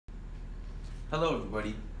Hello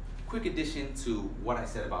everybody. Quick addition to what I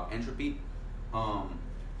said about entropy.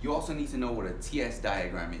 You also need to know what a TS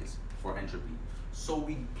diagram is for entropy. So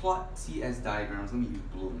we plot TS diagrams. Let me use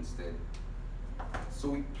blue instead. So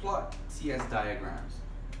we plot TS diagrams,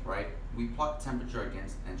 right? We plot temperature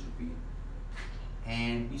against entropy.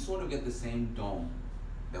 And we sort of get the same dome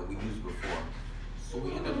that we used before. So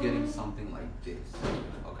we end up getting something like this,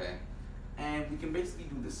 okay? And we can basically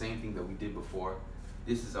do the same thing that we did before.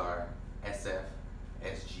 This is our SF,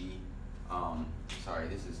 SG, sorry,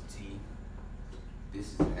 this is T,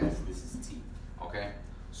 this is S, this is T, okay?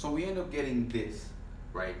 So we end up getting this,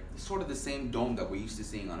 right? It's sort of the same dome that we're used to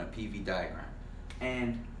seeing on a PV diagram.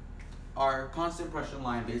 And our constant pressure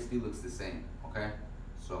line basically looks the same, okay?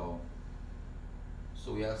 So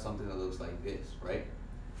we have something that looks like this, right?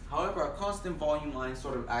 However, our constant volume line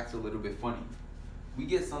sort of acts a little bit funny. We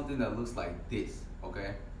get something that looks like this,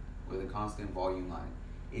 okay? With a constant volume line.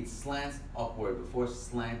 It slants upward before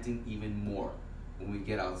slanting even more when we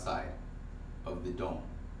get outside of the dome,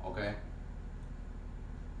 okay?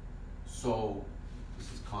 So this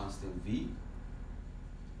is constant V,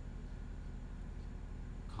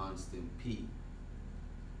 constant P.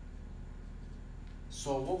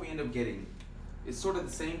 So what we end up getting is sort of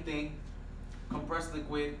the same thing: compressed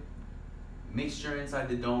liquid, mixture inside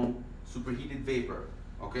the dome, superheated vapor,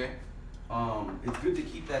 okay? It's good to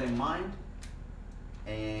keep that in mind.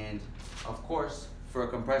 And of course, for a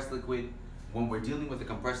compressed liquid, when we're dealing with a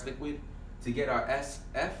compressed liquid, to get our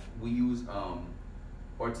SF, we use,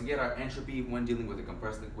 or to get our entropy when dealing with a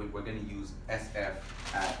compressed liquid, we're gonna use SF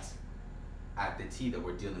at the T that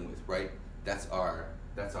we're dealing with, right? That's our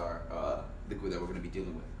liquid that we're gonna be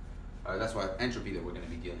dealing with. That's our entropy that we're gonna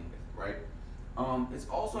be dealing with, right? It's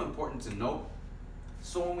also important to note,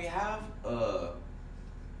 so when we have a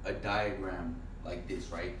diagram like this,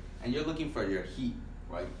 right? And you're looking for your heat,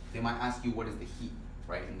 right? They might ask you what is the heat,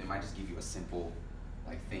 right? And they might just give you a simple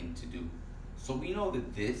thing to do. So we know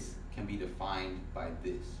that this can be defined by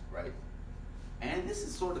this, right? And this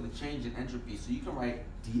is sort of the change in entropy. So you can write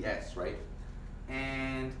ds, right?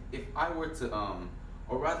 And if I were to,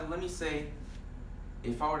 or rather let me say,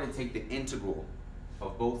 if I were to take the integral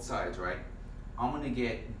of both sides, right? I'm gonna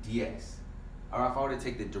get ds. Or if I were to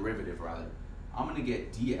take the derivative rather, I'm gonna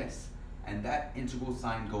get ds, and that integral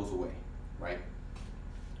sign goes away, right?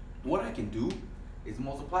 What I can do is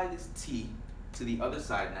multiply this t to the other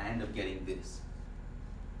side, and I end up getting this.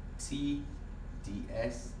 T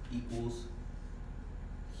ds equals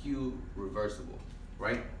q reversible,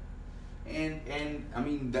 right? And I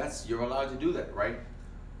mean, you're allowed to do that, right?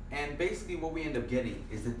 And basically what we end up getting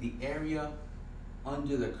is that the area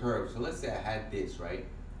under the curve, so let's say I had this, right?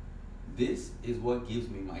 This is what gives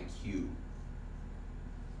me my q.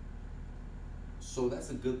 So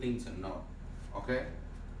that's a good thing to know, okay?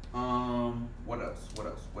 What else?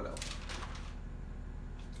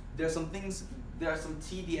 There are some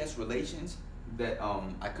TDS relations that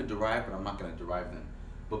I could derive, but I'm not gonna derive them.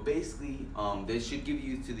 But basically, they should give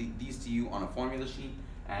you these to you on a formula sheet,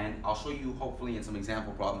 and I'll show you hopefully in some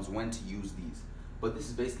example problems when to use these. But this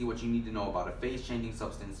is basically what you need to know about a phase changing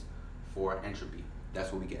substance for entropy.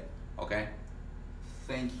 That's what we get, okay?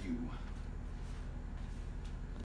 Thank you.